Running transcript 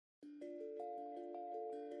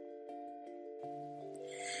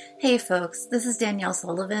Hey folks, this is Danielle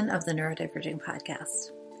Sullivan of the Neurodiverging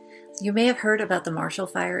Podcast. You may have heard about the Marshall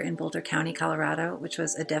Fire in Boulder County, Colorado, which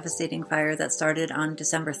was a devastating fire that started on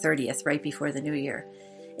December 30th, right before the new year.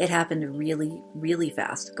 It happened really, really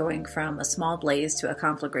fast, going from a small blaze to a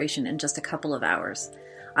conflagration in just a couple of hours.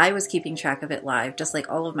 I was keeping track of it live, just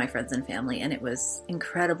like all of my friends and family, and it was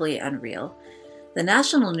incredibly unreal. The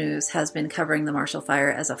national news has been covering the Marshall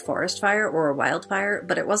Fire as a forest fire or a wildfire,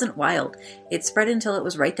 but it wasn't wild. It spread until it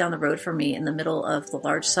was right down the road from me in the middle of the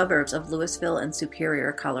large suburbs of Louisville and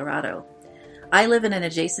Superior, Colorado. I live in an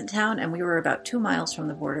adjacent town, and we were about 2 miles from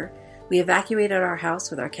the border. We evacuated our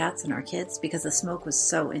house with our cats and our kids because the smoke was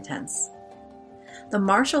so intense. The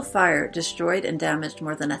Marshall Fire destroyed and damaged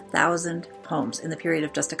more than 1,000 homes in the period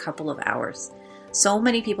of just a couple of hours. So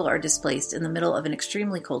many people are displaced in the middle of an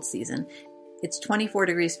extremely cold season. It's 24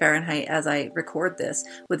 degrees Fahrenheit as I record this,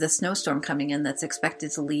 with a snowstorm coming in that's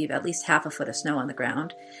expected to leave at least half a foot of snow on the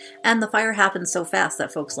ground. And the fire happened so fast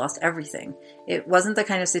that folks lost everything. It wasn't the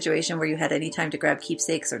kind of situation where you had any time to grab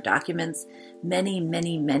keepsakes or documents.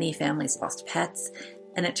 Many families lost pets.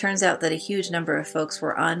 And it turns out that a huge number of folks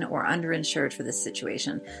were un- or underinsured for this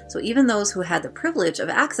situation. So even those who had the privilege of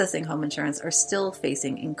accessing home insurance are still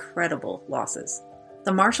facing incredible losses.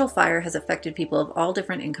 The Marshall Fire has affected people of all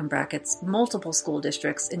different income brackets, multiple school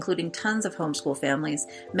districts, including tons of homeschool families,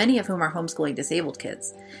 many of whom are homeschooling disabled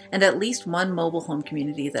kids, and at least one mobile home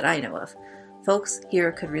community that I know of. Folks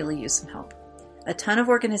here could really use some help. A ton of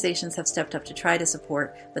organizations have stepped up to try to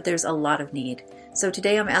support, but there's a lot of need. So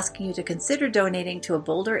today I'm asking you to consider donating to a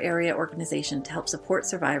Boulder area organization to help support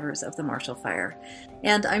survivors of the Marshall Fire.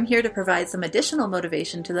 And I'm here to provide some additional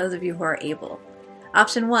motivation to those of you who are able.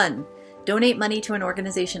 Option 1. Donate money to an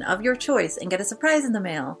organization of your choice and get a surprise in the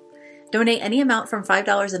mail. Donate any amount from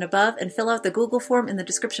 $5 and above and fill out the Google form in the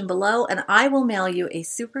description below, and I will mail you a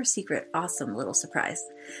super secret, awesome little surprise.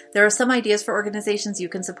 There are some ideas for organizations you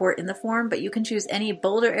can support in the form, but you can choose any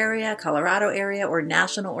Boulder area, Colorado area, or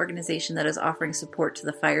national organization that is offering support to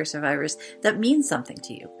the fire survivors that means something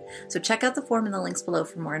to you. So check out the form in the links below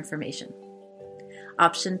for more information.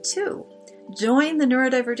 Option 2. Join the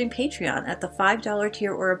Neurodiverging Patreon at the $5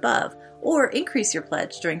 tier or above, or increase your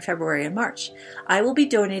pledge during February and March. I will be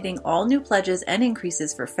donating all new pledges and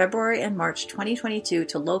increases for February and March 2022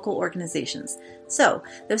 to local organizations. So,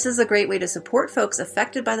 this is a great way to support folks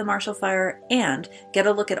affected by the Marshall Fire and get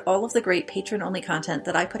a look at all of the great patron-only content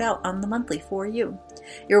that I put out on the monthly for you.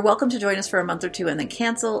 You're welcome to join us for a month or two and then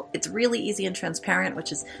cancel. It's really easy and transparent,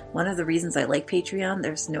 which is one of the reasons I like Patreon.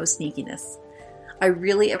 There's no sneakiness. I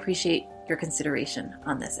really appreciate your consideration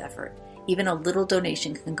on this effort. Even a little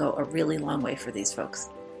donation can go a really long way for these folks.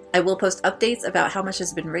 I will post updates about how much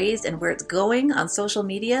has been raised and where it's going on social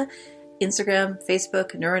media, Instagram,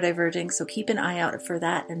 Facebook, Neurodiverging, so keep an eye out for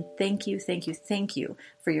that, and thank you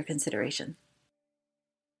for your consideration.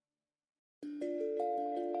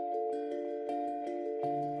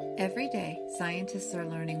 Every day, scientists are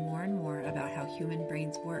learning more and more about how human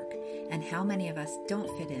brains work and how many of us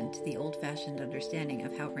don't fit into the old-fashioned understanding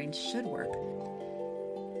of how brains should work.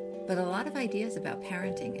 But a lot of ideas about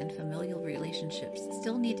parenting and familial relationships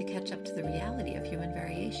still need to catch up to the reality of human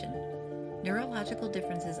variation. Neurological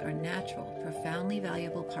differences are natural, profoundly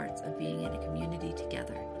valuable parts of being in a community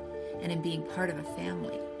together and in being part of a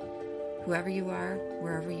family. Whoever you are,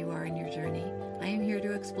 wherever you are in your journey, I am here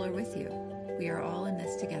to explore with you. We are all in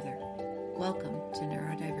this together. Welcome to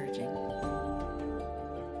Neurodiverging.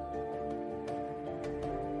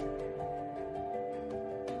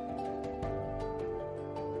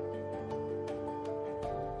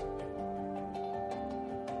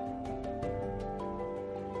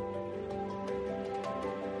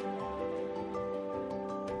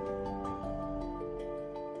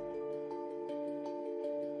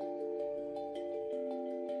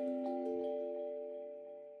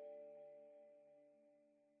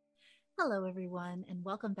 Hello, everyone, and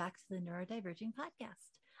welcome back to the Neurodiverging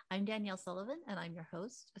Podcast. I'm Danielle Sullivan, and I'm your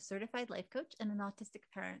host, a certified life coach, and an autistic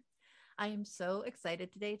parent. I am so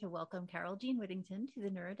excited today to welcome Carol Jean Whittington to the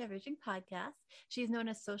Neurodiverging Podcast. She's known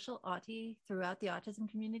as Social Autie throughout the autism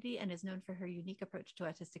community and is known for her unique approach to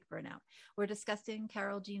autistic burnout. We're discussing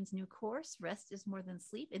Carol Jean's new course, Rest is More Than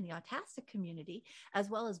Sleep, in the autistic community, as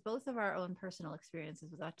well as both of our own personal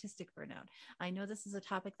experiences with autistic burnout. I know this is a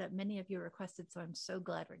topic that many of you requested, so I'm so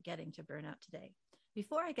glad we're getting to burnout today.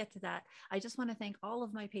 Before I get to that, I just want to thank all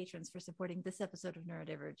of my patrons for supporting this episode of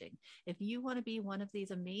Neurodiverging. If you want to be one of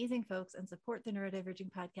these amazing folks and support the Neurodiverging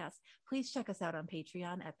podcast, please check us out on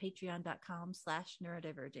Patreon at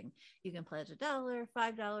patreon.com/neurodiverging. You can pledge $1,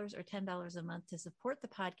 $5, or $10 a month to support the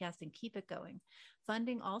podcast and keep it going.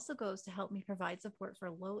 Funding also goes to help me provide support for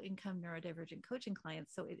low-income neurodivergent coaching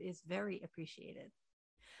clients, so it is very appreciated.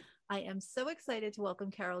 I am so excited to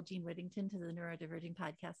welcome Carol Jean Whittington to the Neurodiverging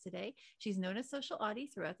podcast today. She's known as Social Audie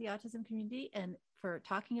throughout the autism community and for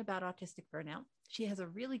talking about autistic burnout. She has a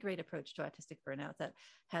really great approach to autistic burnout that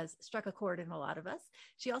has struck a chord in a lot of us.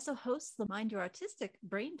 She also hosts the Mind Your Autistic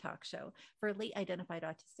Brain Talk show for late identified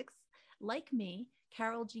autistics. Like me,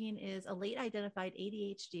 Carol Jean is a late identified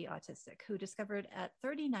ADHD autistic who discovered at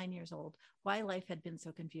 39 years old why life had been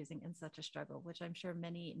so confusing and such a struggle, which I'm sure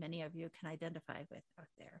many of you can identify with out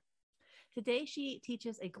there. Today, she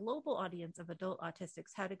teaches a global audience of adult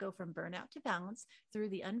autistics how to go from burnout to balance through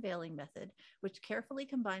the unveiling method, which carefully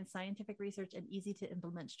combines scientific research and easy to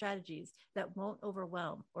implement strategies that won't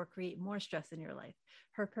overwhelm or create more stress in your life.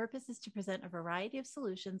 Her purpose is to present a variety of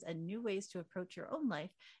solutions and new ways to approach your own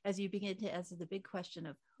life as you begin to answer the big question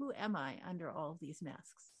of who am I under all of these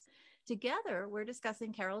masks? Together, we're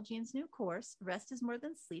discussing Carol Jean's new course, Rest is More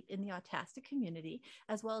Than Sleep, in the autistic community,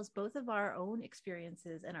 as well as both of our own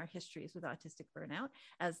experiences and our histories with autistic burnout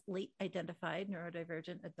as late identified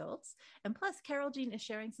neurodivergent adults. And plus, Carol Jean is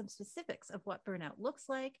sharing some specifics of what burnout looks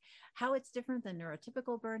like, how it's different than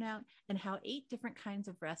neurotypical burnout, and how 8 different kinds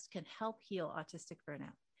of rest can help heal autistic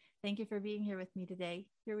burnout. Thank you for being here with me today.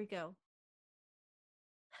 Here we go.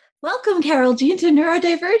 Welcome, Carol Jean, to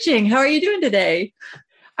Neurodiverging. How are you doing today?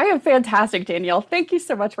 I am fantastic, Danielle. Thank you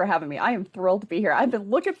so much for having me. I am thrilled to be here. I've been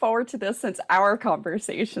looking forward to this since our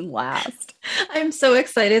conversation last. I'm so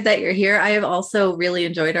excited that you're here. I have also really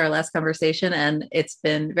enjoyed our last conversation, and it's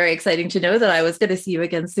been very exciting to know that I was going to see you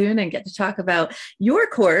again soon and get to talk about your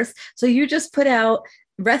course. So you just put out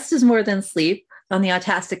Rest is More Than Sleep on the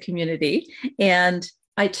autistic community, and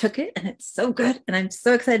I took it and it's so good. And I'm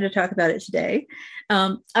so excited to talk about it today.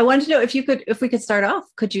 I wanted to know if we could start off,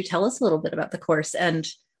 could you tell us a little bit about the course and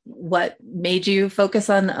what made you focus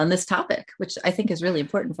on this topic, which I think is really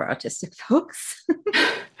important for autistic folks?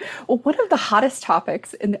 Well, one of the hottest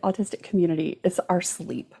topics in the autistic community is our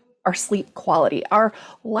sleep quality, our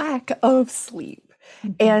lack of sleep.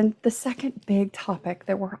 Mm-hmm. And the second big topic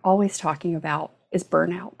that we're always talking about is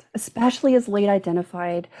burnout, especially as late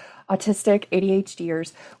identified autistic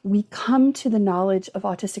ADHDers. We come to the knowledge of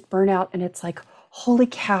autistic burnout and it's like, holy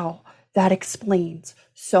cow, that explains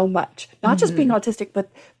so much, not just being autistic, but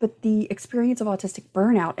the experience of autistic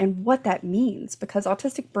burnout and what that means, because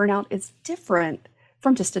autistic burnout is different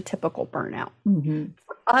from just a typical burnout. Mm-hmm.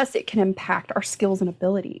 For us, it can impact our skills and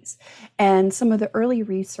abilities. And some of the early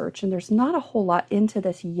research, and there's not a whole lot into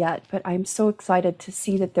this yet, but I'm so excited to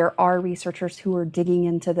see that there are researchers who are digging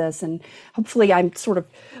into this. And hopefully I'm sort of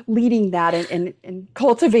leading that and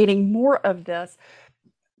cultivating more of this.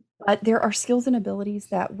 But there are skills and abilities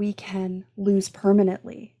that we can lose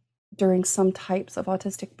permanently during some types of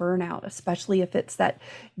autistic burnout, especially if it's that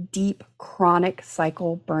deep chronic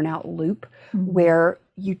cycle burnout loop where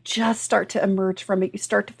you just start to emerge from it. You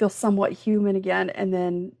start to feel somewhat human again, and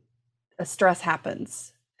then a stress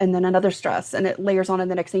happens and then another stress and it layers on.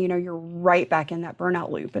 And the next thing you know, you're right back in that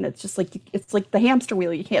burnout loop. And it's just like, it's like the hamster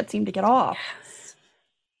wheel. You can't seem to get off. Yes.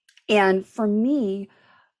 And for me,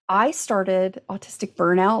 I started autistic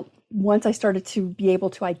burnout once I started to be able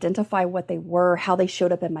to identify what they were, how they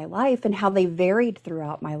showed up in my life, and how they varied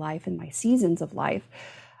throughout my life and my seasons of life.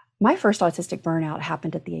 My first autistic burnout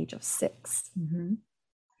happened at the age of 6. Mm-hmm.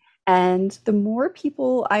 And the more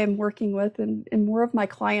people I am working with and more of my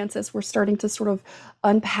clients, as we're starting to sort of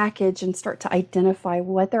unpackage and start to identify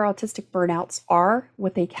what their autistic burnouts are,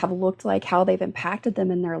 what they have looked like, how they've impacted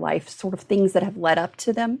them in their life, sort of things that have led up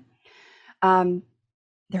to them.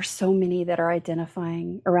 There's so many that are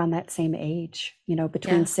identifying around that same age,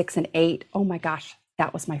 between 6 and 8. Oh my gosh,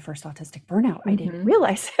 that was my first autistic burnout. Mm-hmm. I didn't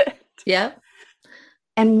realize it. Yeah.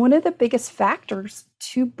 And one of the biggest factors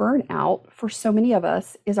to burnout for so many of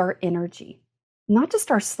us is our energy, not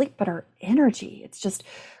just our sleep, but our energy. It's just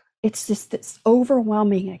this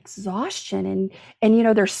overwhelming exhaustion.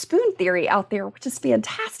 And there's spoon theory out there, which is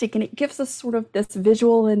fantastic. And it gives us sort of this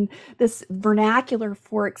visual and this vernacular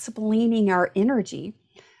for explaining our energy.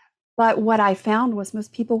 But what I found was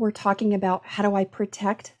most people were talking about, how do I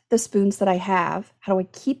protect the spoons that I have? How do I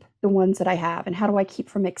keep the ones that I have? And how do I keep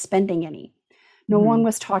from expending any? No one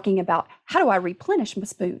was talking about, how do I replenish my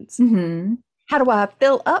spoons? Mm-hmm. How do I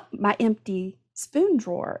fill up my empty spoon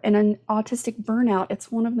drawer? And in autistic burnout,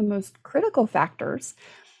 it's one of the most critical factors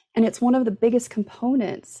And it's one of the biggest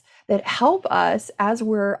components that help us as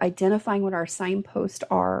we're identifying what our signposts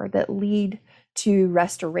are that lead to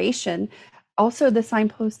restoration. Also, the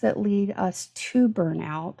signposts that lead us to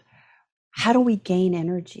burnout. How do we gain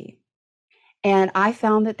energy? And I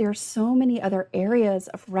found that there's so many other areas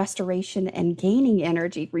of restoration and gaining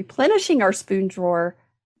energy, replenishing our spoon drawer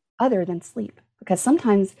other than sleep. Because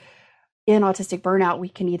sometimes in autistic burnout, we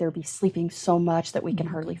can either be sleeping so much that we can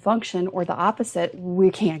hardly function, or the opposite,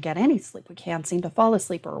 we can't get any sleep. We can't seem to fall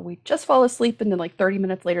asleep, or we just fall asleep and then like 30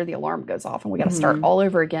 minutes later, the alarm goes off and we got to start all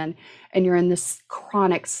over again. And you're in this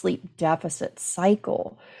chronic sleep deficit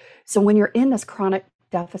cycle. So when you're in this chronic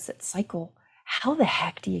deficit cycle, how the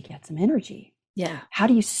heck do you get some energy? Yeah. How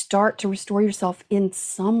do you start to restore yourself in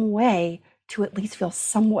some way to at least feel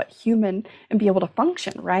somewhat human and be able to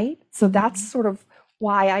function, right? So that's sort of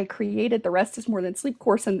why I created the Rest is More Than Sleep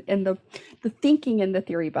course and the thinking and the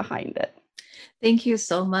theory behind it. Thank you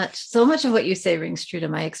so much. So much of what you say rings true to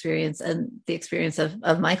my experience and the experience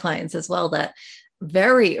of my clients as well, that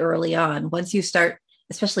very early on, once you start,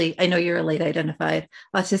 especially, I know you're a late identified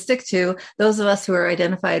autistic too, those of us who are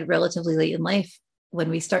identified relatively late in life, when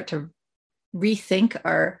we start to rethink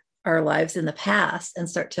our lives in the past and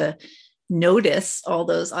start to notice all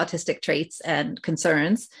those autistic traits and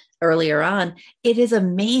concerns earlier on, it is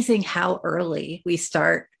amazing how early we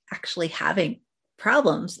start actually having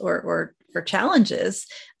problems or challenges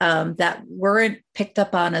that weren't picked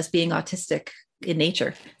up on as being autistic in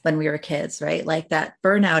nature when we were kids, right? Like that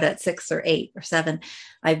burnout at 6 or 8 or 7.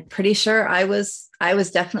 I'm pretty sure I was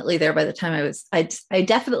definitely there by the time I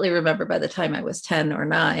definitely remember by the time I was 10 or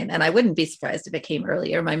 9, and I wouldn't be surprised if it came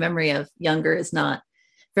earlier. My memory of younger is not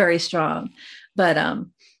very strong, but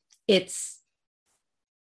it's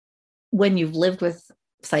when you've lived with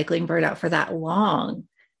cycling burnout for that long,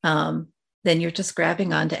 then you're just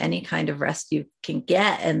grabbing onto any kind of rest you can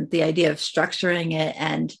get. And the idea of structuring it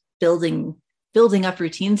and building up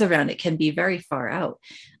routines around it can be very far out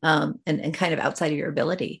and kind of outside of your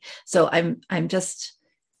ability. So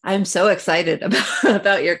I'm so excited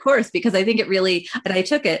about your course, because I think it really, and I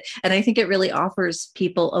took it, and I think it really offers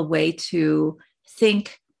people a way to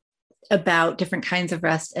think about different kinds of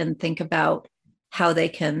rest and think about how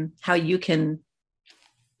you can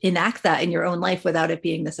enact that in your own life without it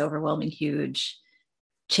being this overwhelming, huge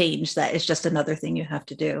change that is just another thing you have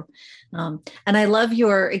to do. And I love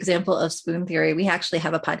your example of spoon theory. We actually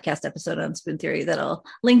have a podcast episode on spoon theory that I'll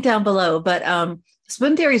link down below, but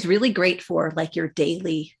spoon theory is really great for like your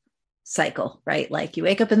daily cycle, right? Like you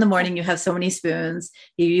wake up in the morning, you have so many spoons,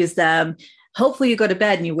 you use them. Hopefully you go to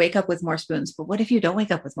bed and you wake up with more spoons. But what if you don't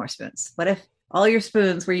wake up with more spoons? What if all your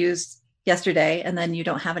spoons were used yesterday and then you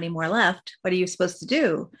don't have any more left? What are you supposed to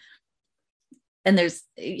do? And there's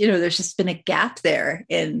just been a gap there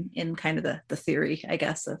in kind of the theory, I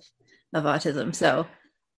guess, of autism. So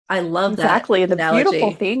I love that. Exactly. And the analogy.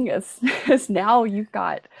 Beautiful thing is now you've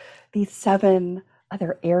got these 7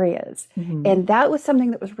 other areas. Mm-hmm. And that was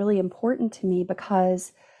something that was really important to me,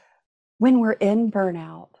 because when we're in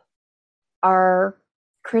burnout, our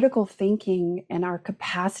critical thinking and our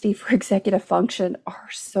capacity for executive function are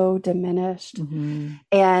so diminished. Mm-hmm.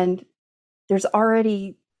 And there's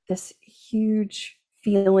already this huge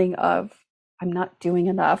feeling of, I'm not doing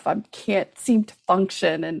enough, I can't seem to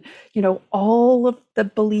function. And, all of the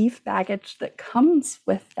belief baggage that comes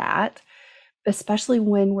with that, especially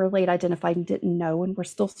when we're late identified and didn't know, and we're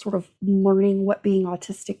still sort of learning what being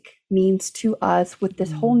autistic means to us with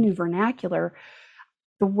this whole new vernacular.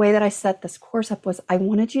 The way that I set this course up was I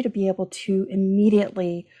wanted you to be able to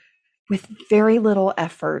immediately, with very little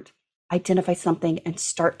effort, identify something and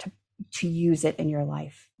start to use it in your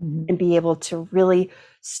life, and be able to really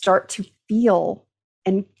start to feel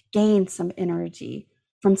and gain some energy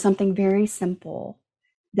from something very simple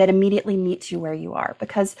that immediately meets you where you are.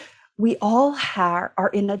 Because we all are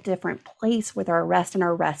in a different place with our rest and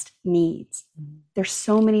our rest needs. There's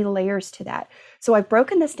so many layers to that. So I've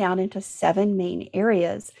broken this down into 7 main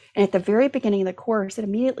areas. And at the very beginning of the course, it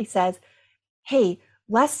immediately says, hey,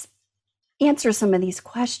 let's answer some of these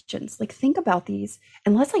questions. Like, think about these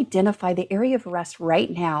and let's identify the area of rest right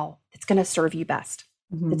now that's going to serve you best.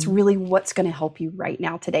 It's really what's going to help you right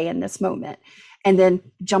now, today, in this moment. And then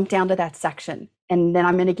jump down to that section. And then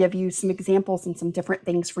I'm going to give you some examples and some different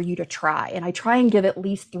things for you to try. And I try and give at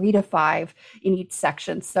least 3 to 5 in each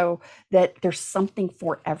section so that there's something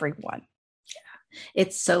for everyone. Yeah,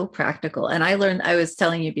 it's so practical. And I was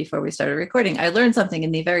telling you before we started recording, I learned something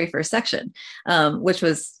in the very first section, which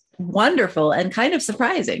was wonderful and kind of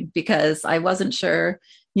surprising, because I wasn't sure,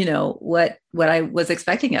 what I was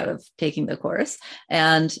expecting out of taking the course.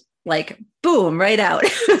 And like boom, right out.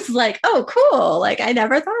 It's like, oh, cool. Like I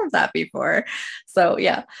never thought of that before. So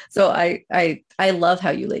yeah. So I love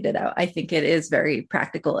how you laid it out. I think it is very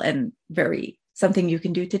practical and very something you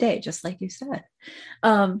can do today, just like you said.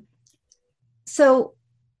 Um, so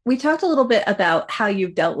we talked a little bit about how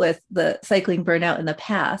you've dealt with the cycling burnout in the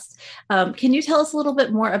past. Can you tell us a little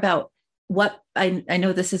bit more about what I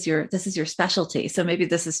know this is your specialty, so maybe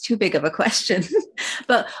this is too big of a question,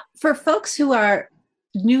 but for folks who are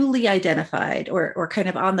newly identified or kind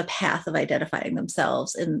of on the path of identifying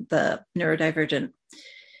themselves in the neurodivergent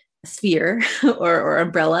sphere or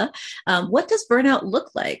umbrella, what does burnout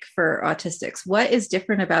look like for autistics? What is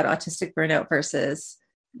different about autistic burnout versus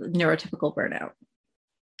neurotypical burnout?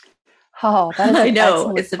 Oh, that is I an know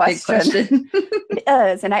excellent it's a big question. question. It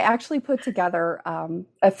is. And I actually put together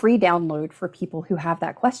a free download for people who have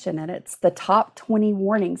that question. And it's the top 20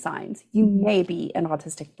 warning signs you may be an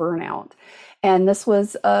autistic burnout. And this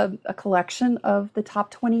was a collection of the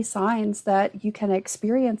top 20 signs that you can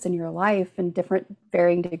experience in your life in different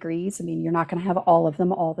varying degrees. I mean, you're not going to have all of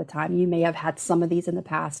them all the time. You may have had some of these in the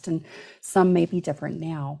past, and some may be different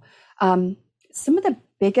now. Some of the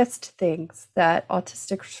biggest things that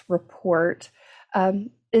autistics report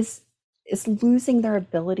is losing their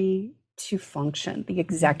ability to function, the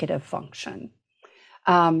executive function,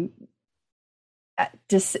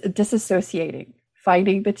 disassociating,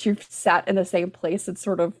 finding that you've sat in the same place and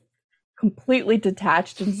sort of completely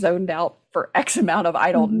detached and zoned out for X amount of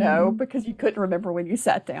I don't know, because you couldn't remember when you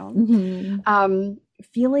sat down.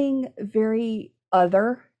 Feeling very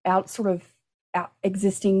other,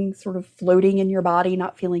 existing, sort of floating in your body,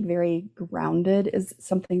 not feeling very grounded is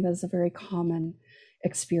something that is a very common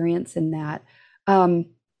experience in that.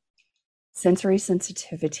 Sensory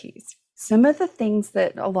sensitivities. Some of the things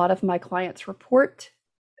that a lot of my clients report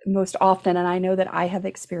most often, and I know that I have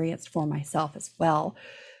experienced for myself as well,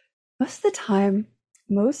 most of the time,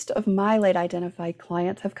 most of my late identified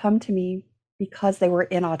clients have come to me because they were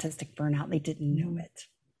in autistic burnout. They didn't know it.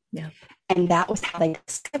 Yeah. And that was how they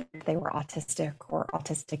discovered they were autistic or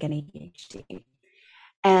autistic and ADHD.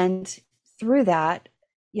 And through that,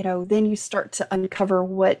 then you start to uncover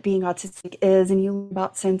what being autistic is, and you learn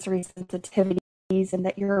about sensory sensitivities and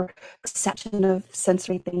that your perception of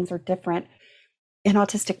sensory things are different. In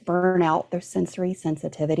autistic burnout, those sensory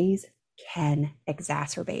sensitivities can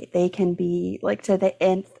exacerbate. They can be like to the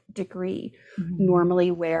nth degree,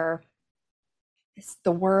 normally where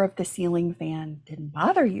the whir of the ceiling fan didn't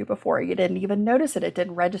bother you before. You didn't even notice it. It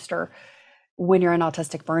didn't register. When you're in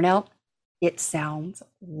autistic burnout, it sounds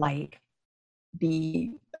like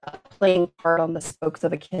the playing part on the spokes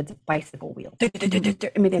of a kid's bicycle wheel. I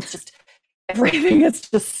mean, it's just everything is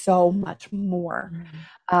just so much more.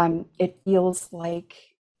 It feels like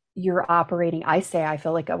you're operating. I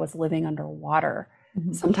feel like I was living underwater.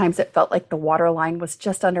 Sometimes it felt like the water line was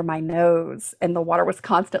just under my nose and the water was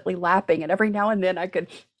constantly lapping. And every now and then I could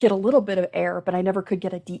get a little bit of air, but I never could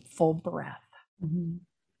get a deep, full breath. And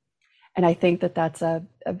I think that that's a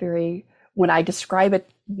very, when I describe it,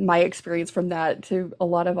 my experience from that to a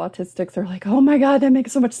lot of autistics are like, oh my God, that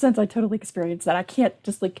makes so much sense. I totally experienced that. I can't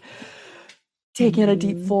just like take in a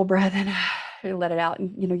deep, full breath and let it out.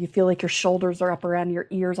 And, you feel like your shoulders are up around your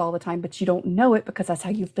ears all the time, but you don't know it because that's how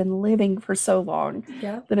you've been living for so long.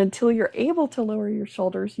 That until you're able to lower your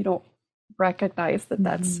shoulders, you don't recognize that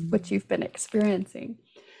that's what you've been experiencing.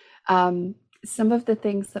 Some of the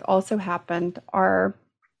things that also happened are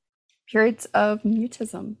periods of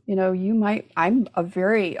mutism. I'm a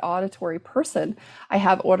very auditory person. I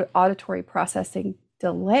have auditory processing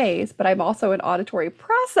delays, but I'm also an auditory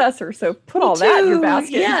processor. So put all that in your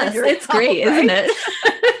basket. Yes, it's great, right? Isn't it?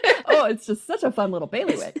 Oh, it's just such a fun little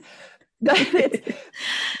bailiwick.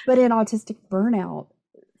 But in autistic burnout,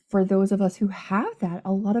 for those of us who have that,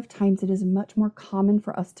 a lot of times it is much more common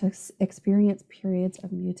for us to experience periods of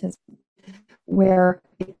mutism where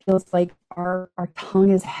it feels like our tongue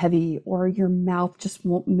is heavy, or your mouth just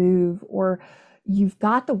won't move, or you've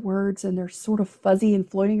got the words and they're sort of fuzzy and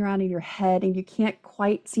floating around in your head, and you can't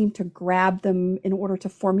quite seem to grab them in order to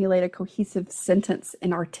formulate a cohesive sentence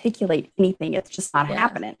and articulate anything. It's just not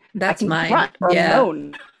happening. That's mine. Grunt or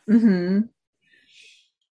moan.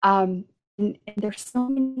 And there's so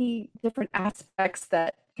many different aspects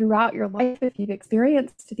that throughout your life, if you've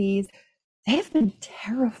experienced these, they have been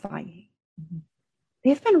terrifying.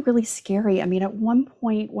 They've been really scary. I mean, at one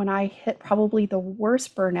point when I hit probably the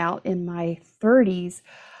worst burnout in my 30s,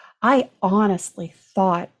 I honestly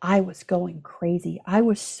thought I was going crazy. I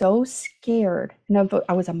was so scared.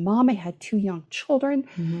 I was a mom. I had two young children.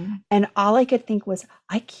 Mm-hmm. And all I could think was,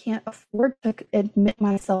 I can't afford to admit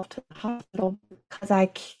myself to the hospital because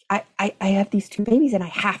I have these two babies and I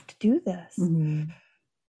have to do this. Mm-hmm.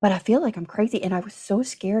 But I feel like I'm crazy. And I was so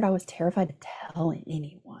scared. I was terrified to tell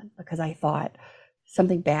anyone because I thought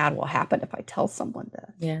something bad will happen if I tell someone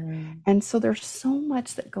this. Yeah. And so there's so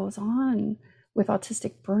much that goes on with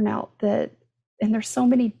autistic burnout and there's so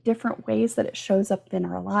many different ways that it shows up in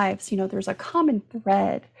our lives. There's a common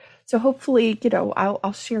thread. So hopefully,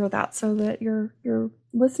 I'll share that so that your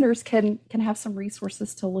listeners can have some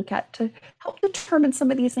resources to look at to help determine some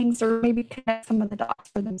of these things or maybe connect some of the dots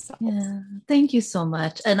for themselves. Yeah. Thank you so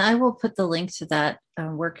much. And I will put the link to that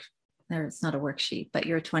work. There, it's not a worksheet, but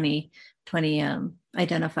your 2020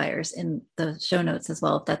 identifiers in the show notes as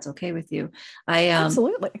well, if that's okay with you.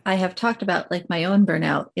 Absolutely. I have talked about like my own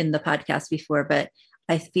burnout in the podcast before, but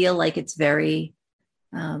I feel like it's very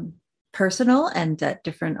personal and that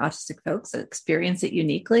different autistic folks experience it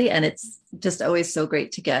uniquely. And it's just always so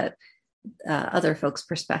great to get other folks'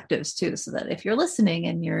 perspectives too, so that if you're listening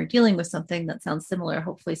and you're dealing with something that sounds similar,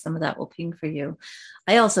 hopefully some of that will ping for you.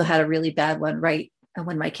 I also had a really bad one right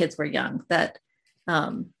when my kids were young that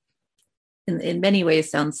in many ways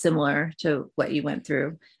sounds similar to what you went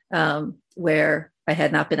through, where I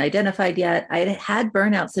had not been identified yet. I had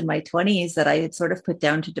burnouts in my 20s that I had sort of put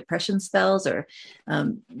down to depression spells or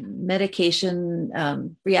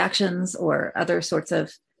medication reactions or other sorts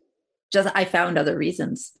of I found other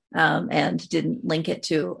reasons and didn't link it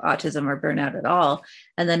to autism or burnout at all.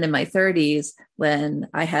 And then in my 30s, when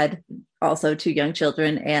I had also two young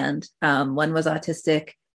children and one was autistic,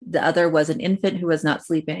 the other was an infant who was not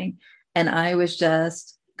sleeping. And I was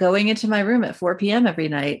just going into my room at 4 p.m. every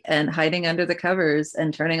night and hiding under the covers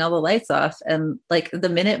and turning all the lights off. And like the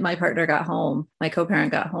minute my partner got home, my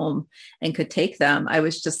co-parent got home and could take them, I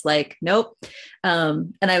was just like, nope.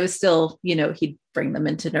 And I was still, he'd bring them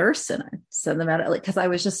into nurse and I'd send them out because I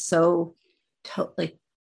was just so totally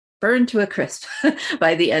burned to a crisp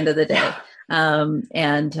by the end of the day.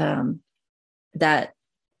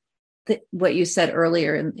 What you said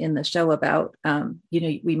earlier in the show about,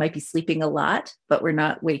 we might be sleeping a lot, but we're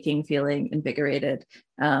not waking feeling invigorated.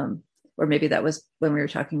 Or maybe that was when we were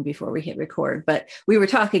talking before we hit record, but we were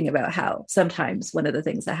talking about how sometimes one of the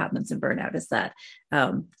things that happens in burnout is that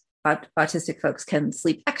autistic folks can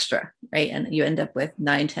sleep extra, right? And you end up with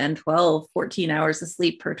 9, 10, 12, 14 hours of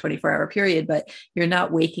sleep per 24-hour period, but you're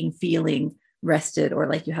not waking feeling rested or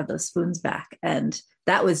like you have those spoons back. And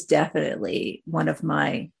that was definitely one of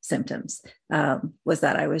my symptoms, was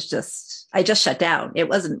that I just shut down. It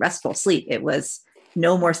wasn't restful sleep. It was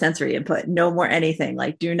no more sensory input, no more anything.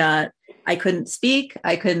 Like I couldn't speak.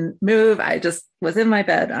 I couldn't move. I just was in my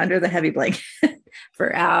bed under the heavy blanket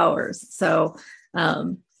for hours. So,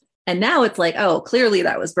 and now it's like, oh, clearly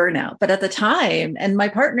that was burnout. But at the time, and my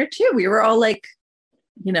partner too, we were all like,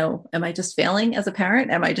 am I just failing as a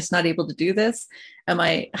parent? Am I just not able to do this? Am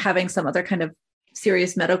I having some other kind of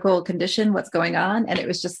serious medical condition? What's going on? And it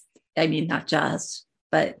was just, not just,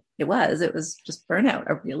 but it was just burnout,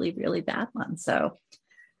 a really, really bad one. So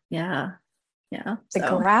yeah. The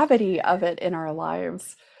gravity of it in our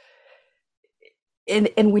lives.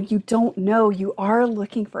 And when you don't know, you are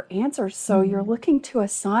looking for answers. So you're looking to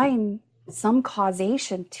assign some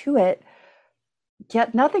causation to it.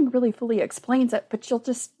 Yet nothing really fully explains it, but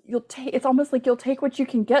it's almost like you'll take what you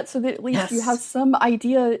can get so that at least you have some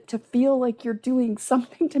idea to feel like you're doing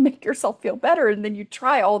something to make yourself feel better. And then you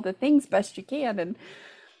try all the things best you can and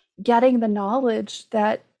getting the knowledge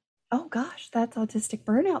that, oh gosh, that's autistic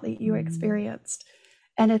burnout that you experienced.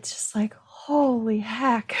 And it's just like, holy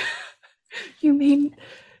heck, you mean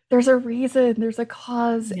there's a reason, there's a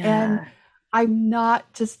cause. Yeah. And I'm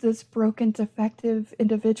not just this broken, defective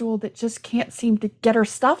individual that just can't seem to get her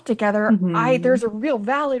stuff together. There's a real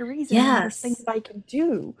valid reason. There's things I can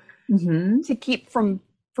do to keep from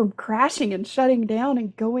crashing and shutting down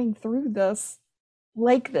and going through this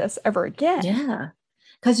like this ever again. Yeah.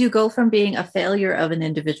 Because you go from being a failure of an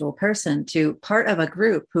individual person to part of a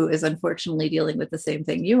group who is unfortunately dealing with the same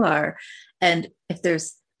thing you are. And if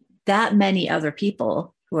there's that many other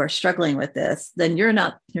people who are struggling with this, then you're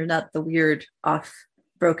not the weird off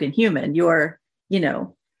broken human. You're,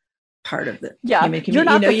 part of the human community. You're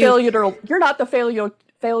not the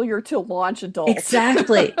failure to launch adults.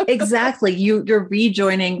 Exactly. You're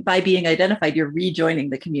rejoining by being identified. You're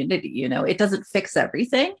rejoining the community. It doesn't fix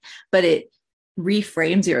everything, but it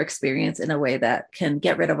reframes your experience in a way that can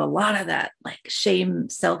get rid of a lot of that like shame,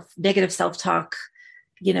 negative self-talk,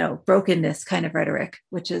 brokenness kind of rhetoric,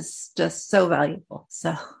 which is just so valuable.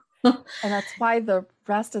 So And that's why the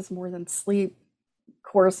Rest is More Than Sleep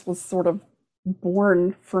course was sort of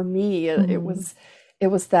born for me. Mhm. It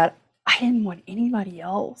was that I didn't want anybody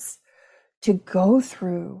else to go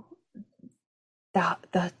through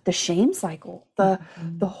the shame cycle, the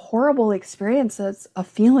Mhm. horrible experiences of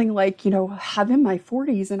feeling like, I'm in my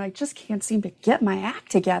 40s and I just can't seem to get my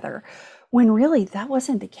act together. When really that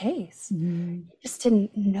wasn't the case. Mhm. You just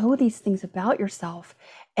didn't know these things about yourself.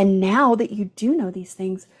 And now that you do know these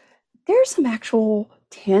things, there's some actual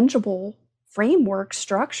tangible framework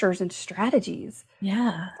structures and strategies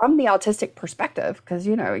Yeah. from the autistic perspective, because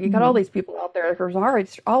you got all Mhm. these people out there who are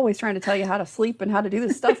always trying to tell you how to sleep and how to do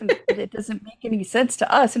this stuff, and it doesn't make any sense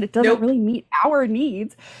to us, and it doesn't Nope. really meet our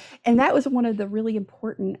needs. And that was one of the really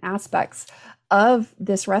important aspects of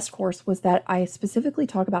this rest course, was that I specifically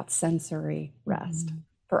talk about sensory rest Mhm.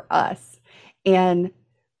 for us, and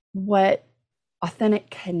what authentic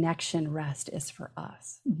connection rest is for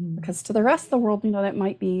us. Mhm. Because to the rest of the world, that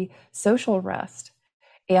might be social rest.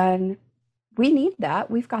 And we need that.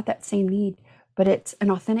 We've got that same need, but it's an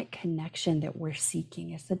authentic connection that we're seeking.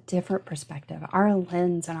 It's a different perspective. Our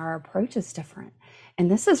lens and our approach is different. And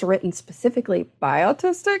this is written specifically by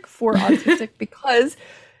autistic for autistic because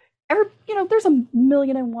there's a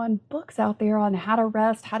million and one books out there on how to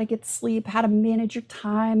rest, how to get sleep, how to manage your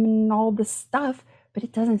time and all this stuff, but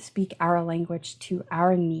it doesn't speak our language to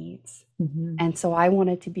our needs. Mhm. And so I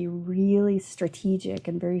wanted to be really strategic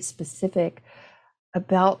and very specific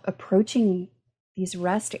about approaching these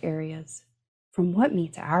rest areas from what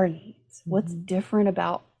meets our needs. What's Mhm. different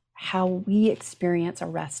about how we experience a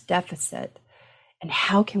rest deficit, and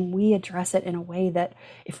how can we address it in a way that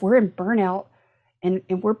if we're in burnout and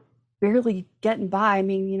we're barely getting by, I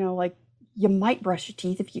mean, like you might brush your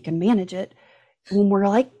teeth if you can manage it. When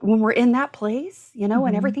we're in that place, and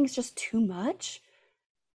Mhm. everything's just too much,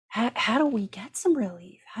 how do we get some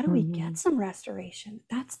relief? How do we get Mhm. some restoration?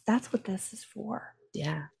 That's what this is for.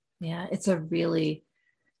 Yeah. Yeah. It's a really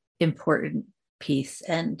important piece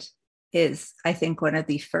and is, I think, one of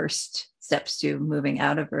the first steps to moving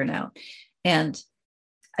out of burnout. And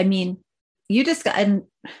I mean, you just got, and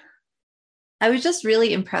I was just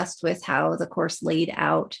really impressed with how the course laid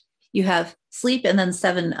out. You have sleep and then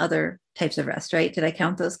 7 other types of rest, right? Did I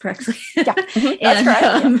count those correctly? Yeah, that's and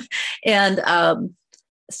correct. Yes. and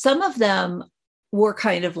some of them were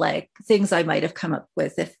kind of like things I might have come up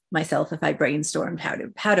with if I brainstormed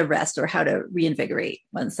how to rest or how to reinvigorate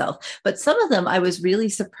oneself. But some of them I was really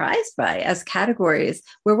surprised by as categories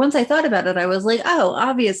where once I thought about it, I was like, oh,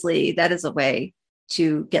 obviously that is a way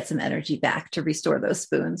to get some energy back to restore those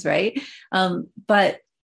spoons, right? But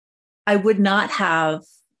I would not have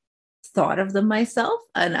thought of them myself,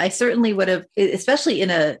 and I certainly would have, especially in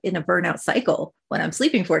a burnout cycle when I'm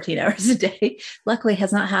sleeping 14 hours a day. Luckily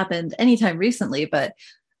has not happened anytime recently, but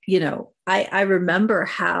I remember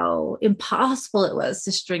how impossible it was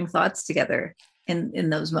to string thoughts together in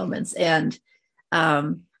those moments. And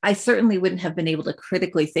I certainly wouldn't have been able to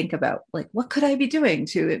critically think about like, what could I be doing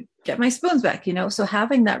to get my spoons back? So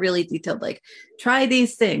having that really detailed, like, try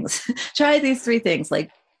these things, try these 3 things, like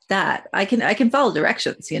that, I can follow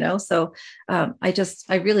directions. So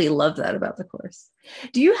I really love that about the course.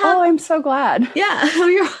 Do you have? Oh, I'm so glad. Yeah, oh,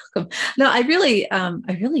 you're welcome. No, I really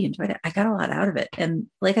enjoyed it. I got a lot out of it, and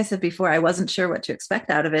like I said before, I wasn't sure what to expect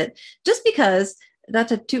out of it, just because, not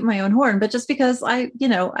to toot my own horn, but just because I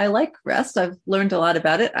like rest. I've learned a lot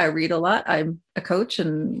about it. I read a lot. I'm a coach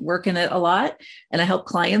and work in it a lot, and I help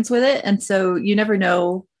clients with it. And so you never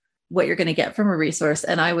know what you're going to get from a resource.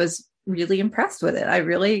 And I was really impressed with it. I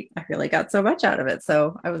really got so much out of it.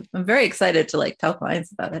 So I'm very excited to like tell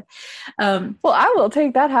clients about it. Um, Well, I will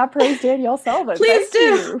take that. High praise, Danielle Sullivan. Please Thank do.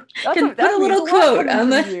 you. Can put a That means a little lot quote coming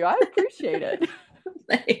on from the. you. I appreciate it.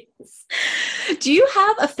 Thanks. Do you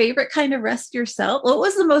have a favorite kind of rest yourself? What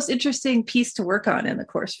was the most interesting piece to work on in the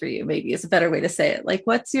course for you? Maybe is a better way to say it. Like,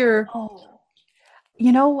 what's your. Oh,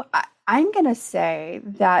 I'm going to say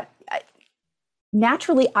that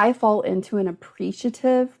naturally I fall into an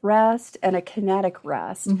appreciative rest and a kinetic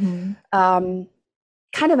rest, Mhm. um,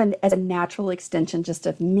 kind of as a natural extension just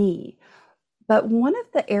of me. But one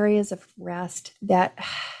of the areas of rest that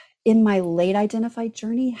in my late identified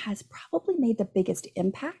journey has probably made the biggest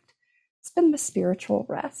impact, it's been the spiritual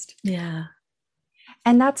rest. Yeah.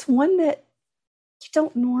 And that's one that you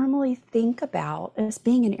don't normally think about as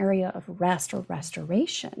being an area of rest or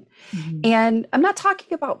restoration. Mhm. And I'm not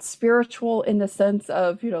talking about spiritual in the sense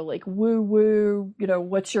of, like woo woo,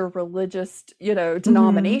 what's your religious, Mhm.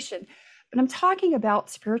 denomination. But I'm talking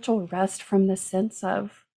about spiritual rest from the sense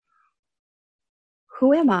of,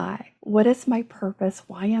 who am I? What is my purpose?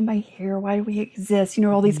 Why am I here? Why do we exist?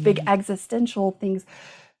 All these big Mhm. existential things.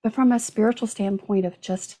 but from a spiritual standpoint of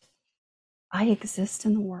just, I exist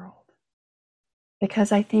in the world.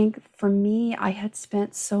 Because I think for me, I had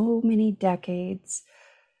spent so many decades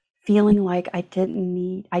feeling like I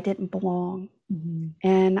didn't belong,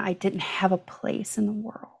 and I didn't have a place in the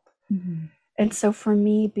world. And so for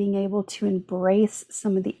me, being able to embrace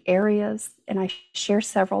some of the areas, and I share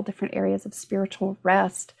several different areas of spiritual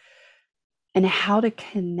rest and how to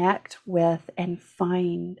connect with and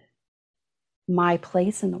find my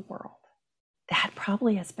place in the world, that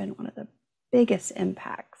probably has been one of the biggest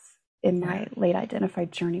impacts in my late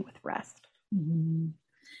identified journey with rest.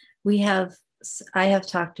 I have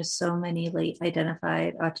talked to so many late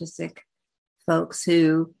identified autistic folks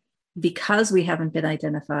who, because we haven't been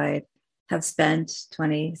identified, have spent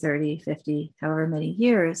 20, 30, 50, however many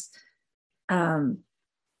years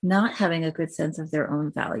not having a good sense of their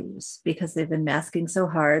own values, because they've been masking so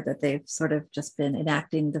hard that they've sort of just been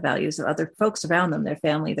enacting the values of other folks around them, their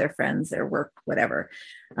family, their friends, their work, whatever.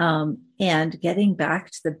 And getting back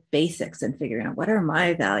to the basics and figuring out, what are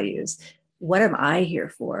my values? What am I here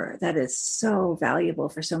for? That is so valuable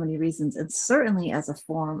for so many reasons. And certainly as a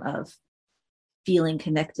form of feeling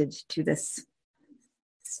connected to this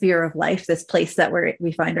sphere of life, this place that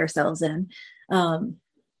we find ourselves in,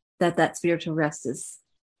 that spiritual rest is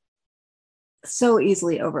so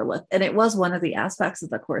easily overlooked. And it was one of the aspects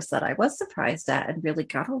of the course that I was surprised at and really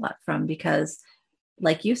got a lot from, because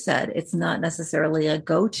like you said, it's not necessarily a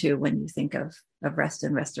go-to when you think of rest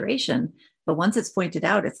and restoration. But once it's pointed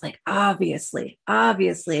out, it's like, obviously,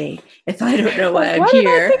 if I don't know why I'm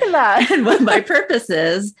here and what my purpose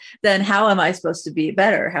is, then how am I supposed to be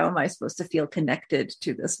better? How am I supposed to feel connected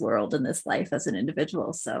to this world and this life as an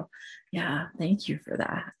individual? So yeah, thank you for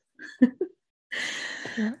that.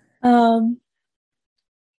 Yeah.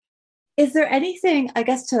 Is there anything, I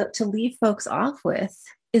guess, to leave folks off with,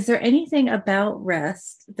 is there anything about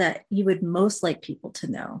rest that you would most like people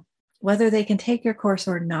to know, whether they can take your course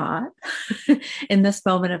or not in this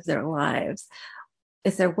moment of their lives?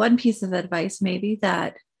 Is there one piece of advice maybe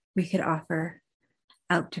that we could offer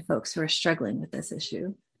out to folks who are struggling with this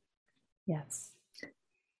issue? Yes.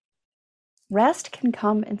 Rest can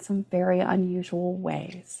come in some very unusual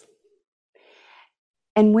ways.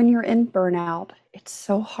 And when you're in burnout, it's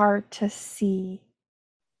so hard to see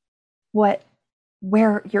where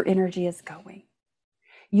your energy is going.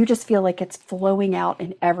 You just feel like it's flowing out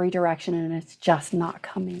in every direction and it's just not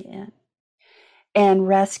coming in. And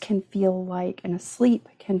rest can feel like, and sleep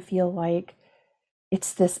can feel like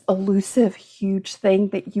it's this elusive, huge thing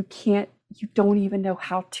that you don't even know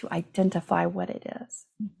how to identify what it is.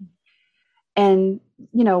 And,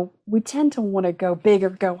 we tend to want to go big or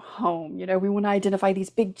go home. We want to identify these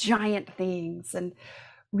big, giant things. And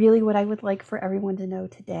really what I would like for everyone to know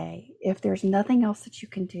today, if there's nothing else that you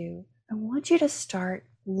can do, I want you to start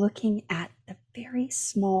looking at the very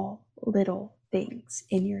small, little things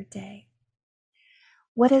in your day.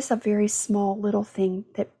 What is a very small, little thing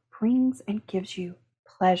that brings and gives you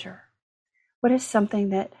pleasure? What is something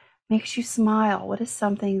that makes you smile? What is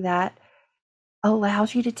something that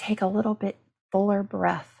allows you to take a little bit fuller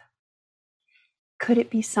breath? Could it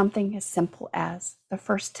be something as simple as the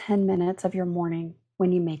first 10 minutes of your morning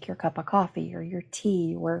when you make your cup of coffee or your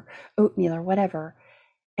tea or oatmeal or whatever,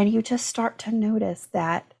 and you just start to notice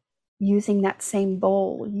that using that same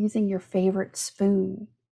bowl, using your favorite spoon,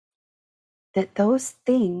 that those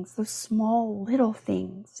things, those small little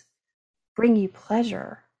things, bring you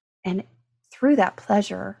pleasure, and through that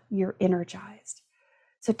pleasure, you're energized.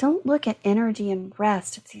 So don't look at energy and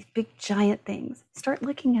rest as these big giant things. Start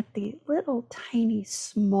looking at the little tiny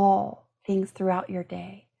small things throughout your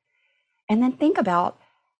day. And then think about,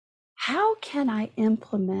 how can I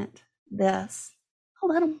implement this a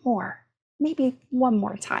little more, maybe one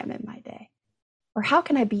more time in my day? Or how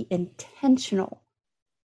can I be intentional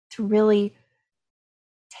to really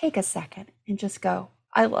take a second and just go,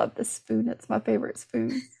 I love this spoon. It's my favorite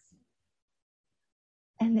spoon.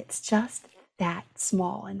 And it's just that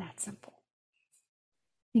small and that simple.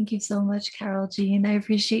 Thank you so much, Carol Jean. I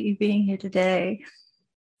appreciate you being here today.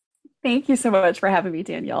 Thank you so much for having me,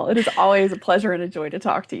 Danielle. It is always a pleasure and a joy to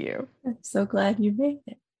talk to you. I'm so glad you made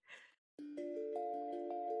it.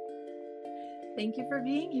 Thank you for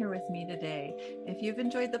being here with me today. If you've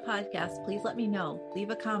enjoyed the podcast, please let me know.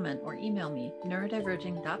 Leave a comment or email me,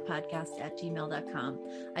 neurodiverging.podcast@gmail.com.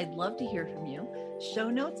 I'd love to hear from you. Show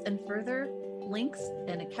notes and further links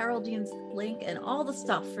and Carol Jean's link and all the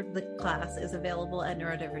stuff for the class is available at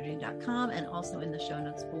neurodiverging.com and also in the show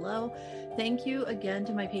notes below. Thank you again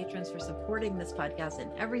to my patrons for supporting this podcast and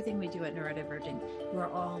everything we do at Neurodiverging. You are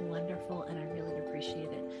all wonderful and I really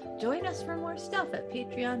appreciate it. Join us for more stuff at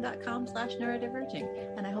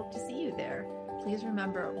patreon.com/neurodiverging, and I hope to see you there. Please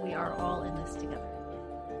remember, we are all in this together.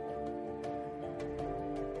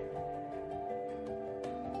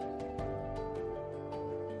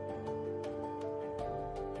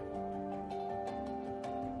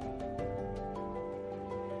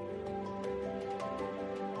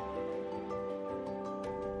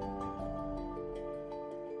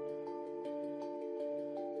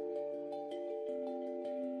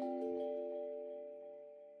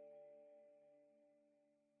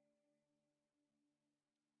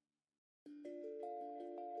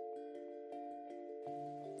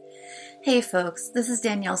 Hey folks, this is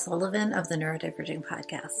Danielle Sullivan of the Neurodiverging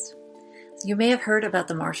Podcast. You may have heard about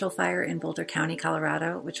the Marshall Fire in Boulder County,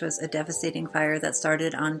 Colorado, which was a devastating fire that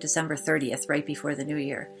started on December 30th, right before the new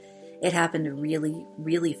year. It happened really,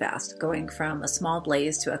 really fast, going from a small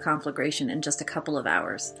blaze to a conflagration in just a couple of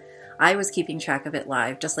hours. I was keeping track of it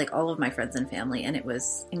live, just like all of my friends and family, and it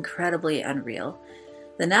was incredibly unreal.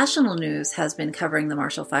 The national news has been covering the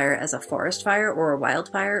Marshall Fire as a forest fire or a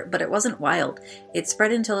wildfire, but it wasn't wild. It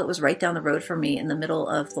spread until it was right down the road from me in the middle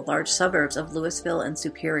of the large suburbs of Louisville and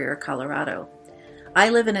Superior, Colorado. I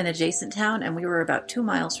live in an adjacent town, and we were about 2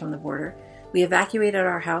 miles from the border. We evacuated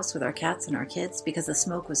our house with our cats and our kids because the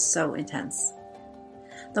smoke was so intense.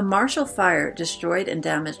 The Marshall Fire destroyed and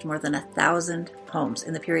damaged more than 1,000 homes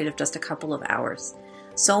in the period of just a couple of hours.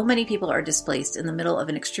 So many people are displaced in the middle of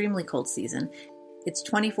an extremely cold season. It's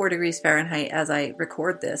 24 degrees Fahrenheit as I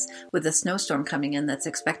record this, with a snowstorm coming in that's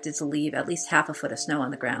expected to leave at least half a foot of snow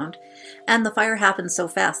on the ground. And the fire happened so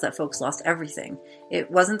fast that folks lost everything.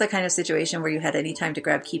 It wasn't the kind of situation where you had any time to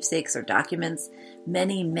grab keepsakes or documents.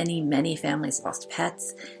 Many, many, many families lost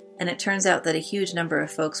pets. And it turns out that a huge number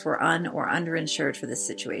of folks were un- or underinsured for this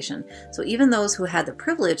situation. So even those who had the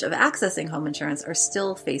privilege of accessing home insurance are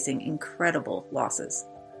still facing incredible losses.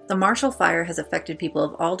 The Marshall Fire has affected people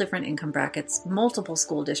of all different income brackets, multiple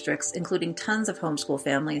school districts, including tons of homeschool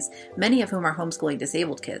families, many of whom are homeschooling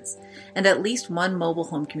disabled kids, and at least one mobile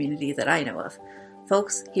home community that I know of.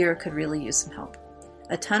 Folks here could really use some help.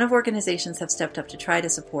 A ton of organizations have stepped up to try to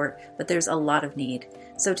support, but there's a lot of need.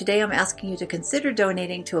 So today I'm asking you to consider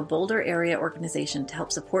donating to a Boulder area organization to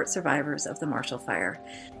help support survivors of the Marshall Fire.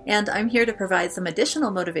 And I'm here to provide some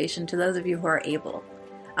additional motivation to those of you who are able.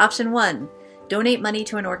 Option 1. Donate money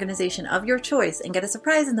to an organization of your choice and get a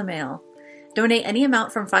surprise in the mail. Donate any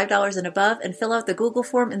amount from $5 and above and fill out the Google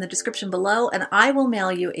form in the description below, and I will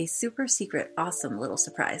mail you a super secret, awesome little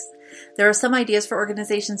surprise. There are some ideas for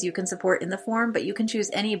organizations you can support in the form, but you can choose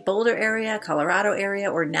any Boulder area, Colorado area,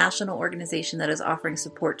 or national organization that is offering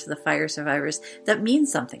support to the fire survivors that means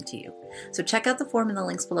something to you. So check out the form in the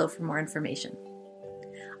links below for more information.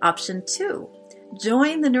 Option 2.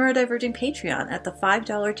 Join the Neurodiverging Patreon at the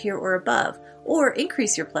 $5 tier or above, or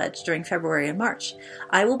increase your pledge during February and March.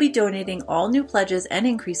 I will be donating all new pledges and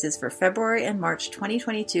increases for February and March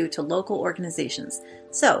 2022 to local organizations.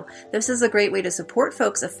 So, this is a great way to support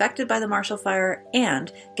folks affected by the Marshall Fire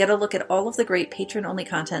and get a look at all of the great patron-only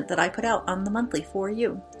content that I put out on the monthly for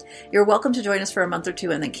you. You're welcome to join us for a month or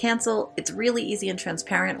two and then cancel. It's really easy and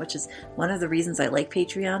transparent, which is one of the reasons I like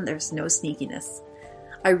Patreon. There's no sneakiness.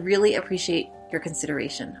 I really appreciate your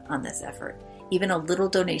consideration on this effort. Even a little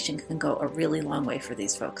donation can go a really long way for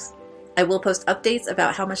these folks. I will post updates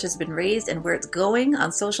about how much has been raised and where it's going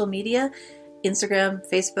on social media, Instagram,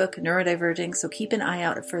 Facebook, Neurodiverging, so keep an eye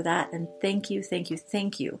out for that. And thank you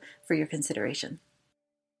for your consideration.